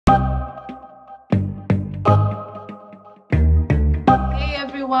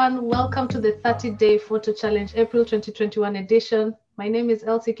everyone. Welcome to the 30-day photo challenge, April 2021 edition. My name is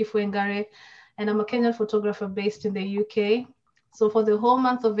Elsie Kibue, and I'm a Kenyan photographer based in the UK. So for the whole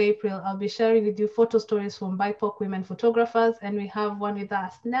month of April, I'll be sharing with you photo stories from BIPOC Women Photographers, and we have one with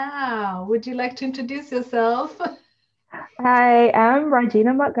us now. Would you like to introduce yourself? Hi, I'm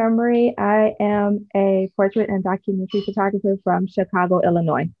RoGina Montgomery. I am a portrait and documentary photographer from Chicago,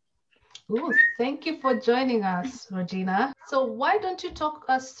 Illinois. Ooh, thank you for joining us, RoGina. So why don't you talk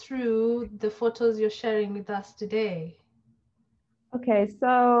us through the photos you're sharing with us today? Okay,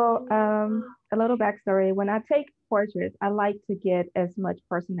 so a little backstory. When I take portraits, I like to get as much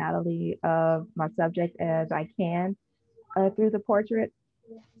personality of my subject as I can through the portrait.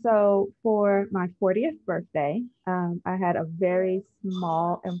 So for my 40th birthday, I had a very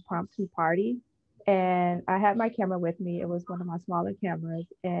small impromptu party, and I had my camera with me. It was one of my smaller cameras.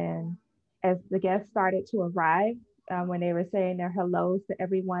 And as the guests started to arrive, when they were saying their hellos to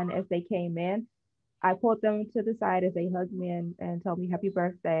everyone as they came in, I pulled them to the side as they hugged me and told me happy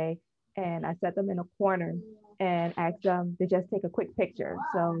birthday. And I set them in a corner and asked them to just take a quick picture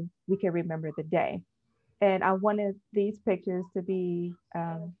so we can remember the day. And I wanted these pictures to be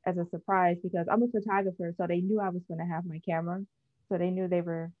as a surprise because I'm a photographer. So they knew I was going to have my camera. So they knew they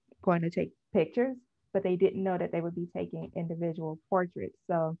were going to take pictures, but they didn't know that they would be taking individual portraits.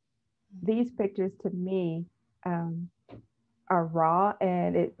 So these pictures to me are raw,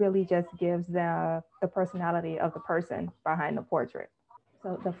 and it really just gives the personality of the person behind the portrait.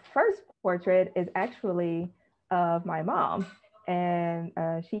 So the first portrait is actually of my mom, and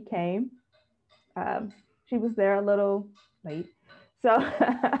she came. Um, she was there a little late. So,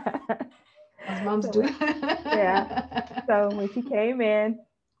 As moms do. Yeah. So when she came in,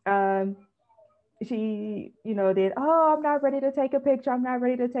 she, did, oh, I'm not ready to take a picture. I'm not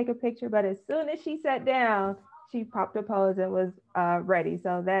ready to take a picture. But as soon as she sat down, she popped a pose and was ready.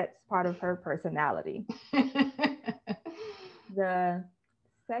 So that's part of her personality. The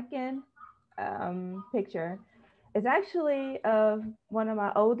second picture is actually of one of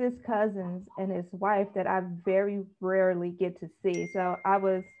my oldest cousins and his wife that I very rarely get to see. So I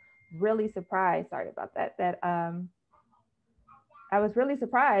was really surprised. Sorry about that. I was really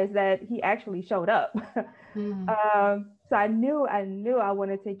surprised that he actually showed up. So I knew I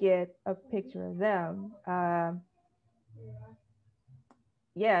wanted to get a picture of them.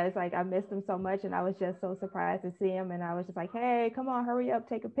 Yeah, it's like I missed him so much, and I was just so surprised to see him. And I was just like, "Hey, come on, hurry up,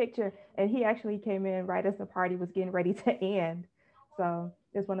 take a picture." And he actually came in right as the party was getting ready to end. So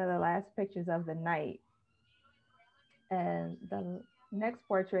it's one of the last pictures of the night. And the next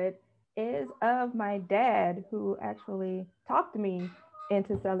portrait is of my dad, who actually talked me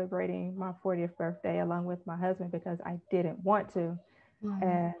into celebrating my 40th birthday along with my husband because I didn't want to.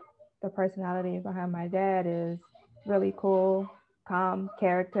 And the personality behind my dad is really cool, calm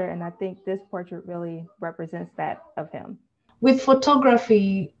character. And I think this portrait really represents that of him. With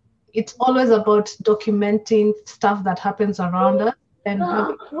photography, it's always about documenting stuff that happens around us and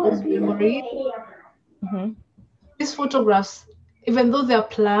having those memories. Mm-hmm. These photographs, even though they're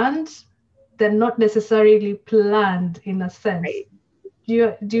planned, they're not necessarily planned in a sense. Right.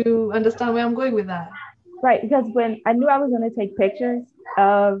 Do you understand where I'm going with that? Right, because when I knew I was going to take pictures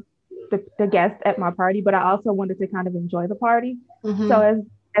of the guests at my party, but I also wanted to kind of enjoy the party. So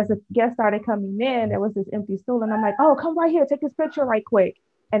as the guests started coming in, there was this empty stool, and I'm like, "Oh, come right here, take this picture right quick."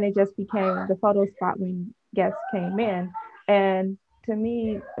 And it just became the photo spot when guests came in. And to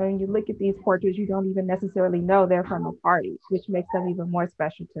me, when you look at these portraits, you don't even necessarily know they're from a party, which makes them even more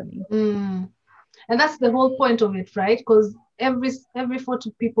special to me. And that's the whole point of it, right? Because every photo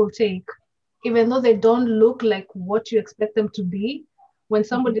people take, even though they don't look like what you expect them to be, when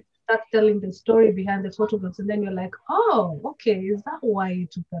somebody starts telling the story behind the photographs, and then you're like, oh, okay, is that why you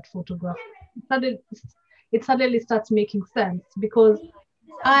took that photograph? It suddenly starts making sense because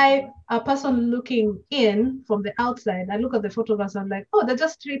a person looking in from the outside, I look at the photographs, I'm like, oh, they're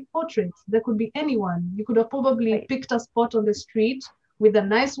just street portraits. There could be anyone. You could have probably picked a spot on the street with a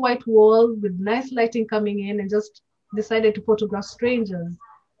nice white wall, with nice lighting coming in, and just decided to photograph strangers.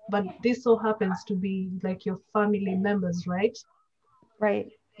 But this so happens to be like your family members, right?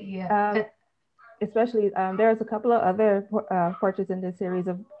 Right. Yeah. Especially, there's a couple of other portraits in this series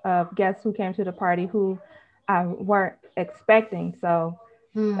of guests who came to the party who I weren't expecting. So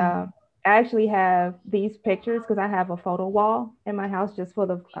I actually have these pictures because I have a photo wall in my house just full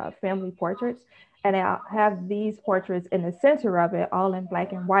of family portraits. And I have these portraits in the center of it, all in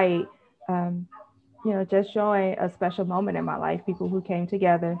black and white, just showing a special moment in my life, people who came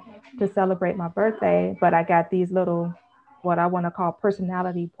together to celebrate my birthday. But I got these little, what I want to call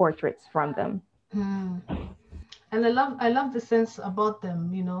personality portraits from them. And I love the sense about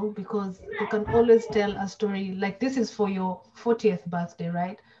them, you know, because they can always tell a story like this is for your 40th birthday,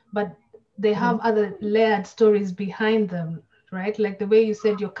 right? But they have other layered stories behind them, right? Like the way you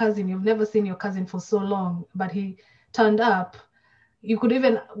said your cousin, you've never seen your cousin for so long, but he turned up. You could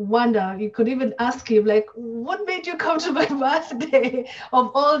even wonder, you could even ask him, like, what made you come to my birthday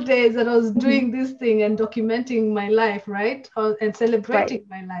of all days? And I was doing this thing and documenting my life, right? And Right. celebrating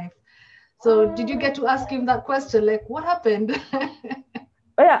my life. So did you get to ask him that question? Like, what happened?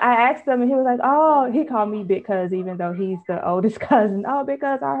 But yeah, I asked him and he was like, oh, he called me Big Cuz, even though he's the oldest cousin. Oh,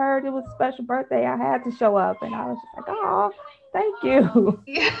 because I heard it was a special birthday. I had to show up. And I was just like, oh, thank you.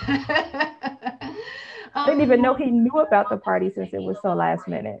 Yeah. I didn't even know um, he knew about the party since it was so last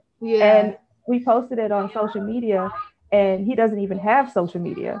minute. yeah. And we posted it on social media and he doesn't even have social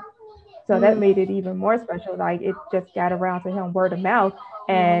media. So that Mm, made it even more special. Like it just got around to him word of mouth mm,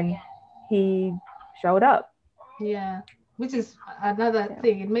 and he showed up. yeah. Which is another Yeah.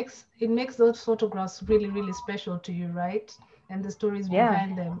 thing. It makes those photographs really, really special to you, right? And the stories Yeah.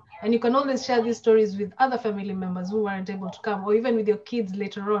 behind them. And you can always share these stories with other family members who weren't able to come, or even with your kids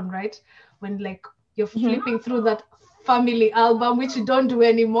later on, right? When like you're Mhm. flipping through that family album, which you don't do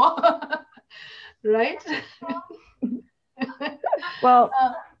anymore, right? Well,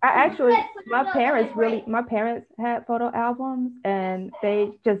 Uh, I actually, my parents had photo albums and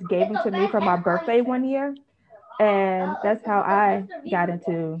they just gave them to me for my birthday one year. And that's how I got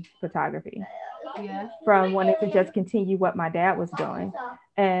into photography yeah. from wanting to just continue what my dad was doing.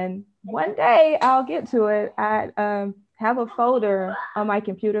 And one day I'll get to it. I have a folder on my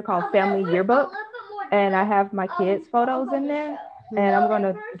computer called Family Yearbook, and I have my kids' photos in there. And I'm going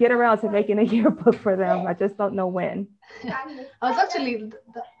to get around to making a yearbook for them. I just don't know when. I was actually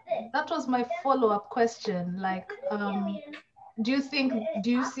that was my follow-up question. Like, do you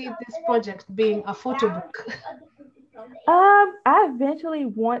see this project being a photo book? I eventually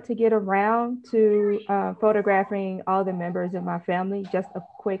want to get around to photographing all the members of my family, just a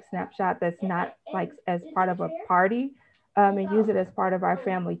quick snapshot that's not like as part of a party, and use it as part of our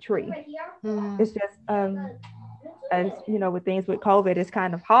family tree. Mm, It's just, as you know, with things with COVID, it's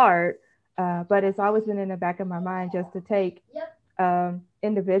kind of hard, but it's always been in the back of my mind just to take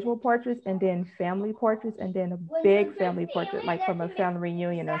individual portraits and then family portraits and then a big family portrait, like from a family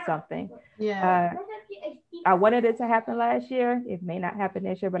reunion or something. yeah. Uh, I wanted it to happen last year. It may not happen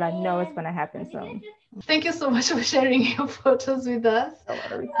this year, but I know it's going to happen soon. Thank you so much for sharing your photos with us. No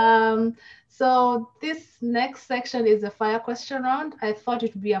worries. So this next section is a fire question round. I thought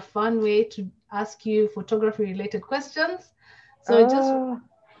it would be a fun way to ask you photography related questions. So just Oh,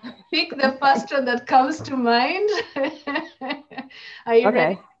 pick the okay. first one that comes to mind. Are you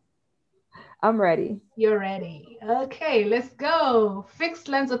ready? Okay. I'm ready. You're ready. Okay, let's go. Fixed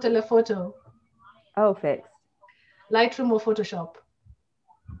lens or telephoto? Oh, fixed. Lightroom or Photoshop?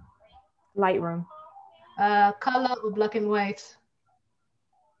 Lightroom. Color or black and white?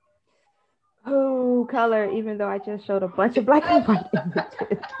 Oh, color, even though I just showed a bunch of black and white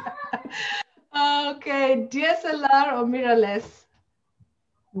images. Okay, DSLR or mirrorless?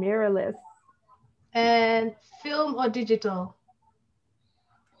 Mirrorless. And film or digital?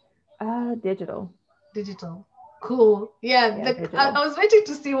 Digital. Digital. Cool. Yeah, Yeah, I digital. was waiting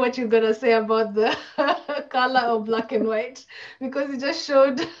to see what you're gonna say about the color of black and white because you just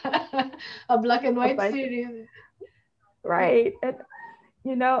showed a black and A white bunch. series. Right. And,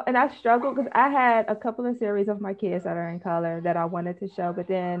 you know, and I struggled because I had a couple of series of my kids that are in color that I wanted to show, but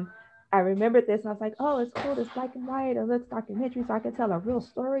then I remembered this and I was like, oh, it's cool. It's black and white. It looks documentary, so I can tell a real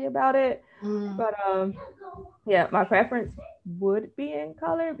story about it. Mm, But yeah, my preference would be in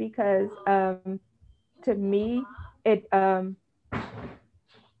color because to me, it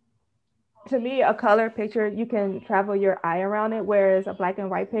to me a color picture you can travel your eye around it, whereas a black and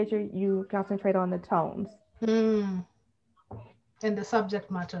white picture you concentrate on the tones mm. And the subject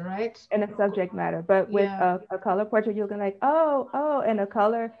matter, right? and the subject matter. But with Yeah. a color portrait, you can like, oh, and the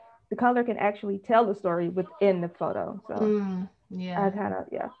color can actually tell the story within the photo. So Mm, I yeah. kind of,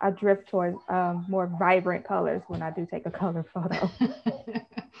 yeah, I drift towards more vibrant colors when I do take a color photo.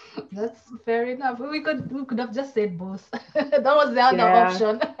 That's fair enough. We could have just said both. That was the other Yeah.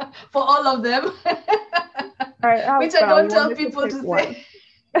 option for all of them, All right, which I but I don't tell wanted to people pick to say.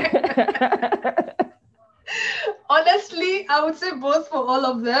 one. Honestly, I would say both for all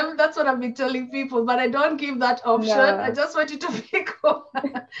of them. That's what I've been telling people, but I don't give that option. I No. just want you to pick one,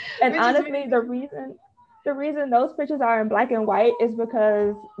 And which is honestly, the reason those pictures are in black and white is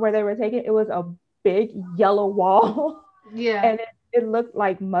because where they were taken, it was a big yellow wall, yeah, and it looked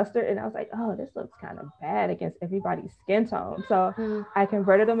like mustard. And I was like, oh, this looks kind of bad against everybody's skin tone. So mm, I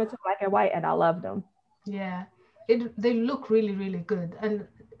converted them into black and white, and I loved them. yeah. they look really, really good. And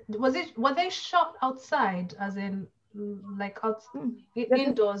were they shot outside, as in like out This is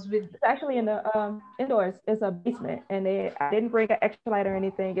indoors with? it's actually in the indoors. It's a basement, and I didn't bring an extra light or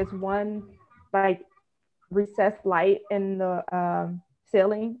anything. It's one like recessed light in the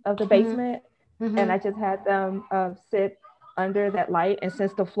ceiling of the basement, and I just had them sit under that light. And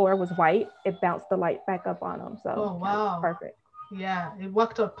since the floor was white, it bounced the light back up on them. So Oh wow. perfect. Yeah, it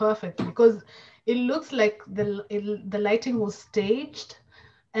worked out perfectly because it looks like the lighting was staged,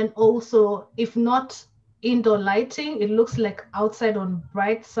 and also if not indoor lighting, it looks like outside on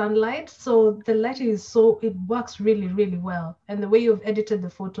bright sunlight. So the lighting it works really, really well. And the way you've edited the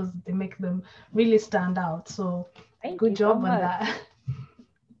photos, they make them really stand out. So Thank good you so job on much. that.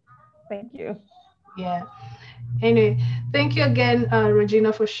 Thank you. Yeah. Anyway, thank you again,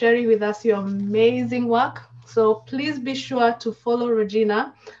 RoGina, for sharing with us your amazing work. So please be sure to follow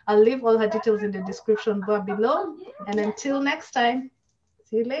RoGina. I'll leave all her details in the description bar below. And until next time,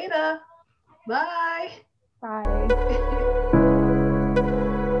 see you later. Bye. Bye.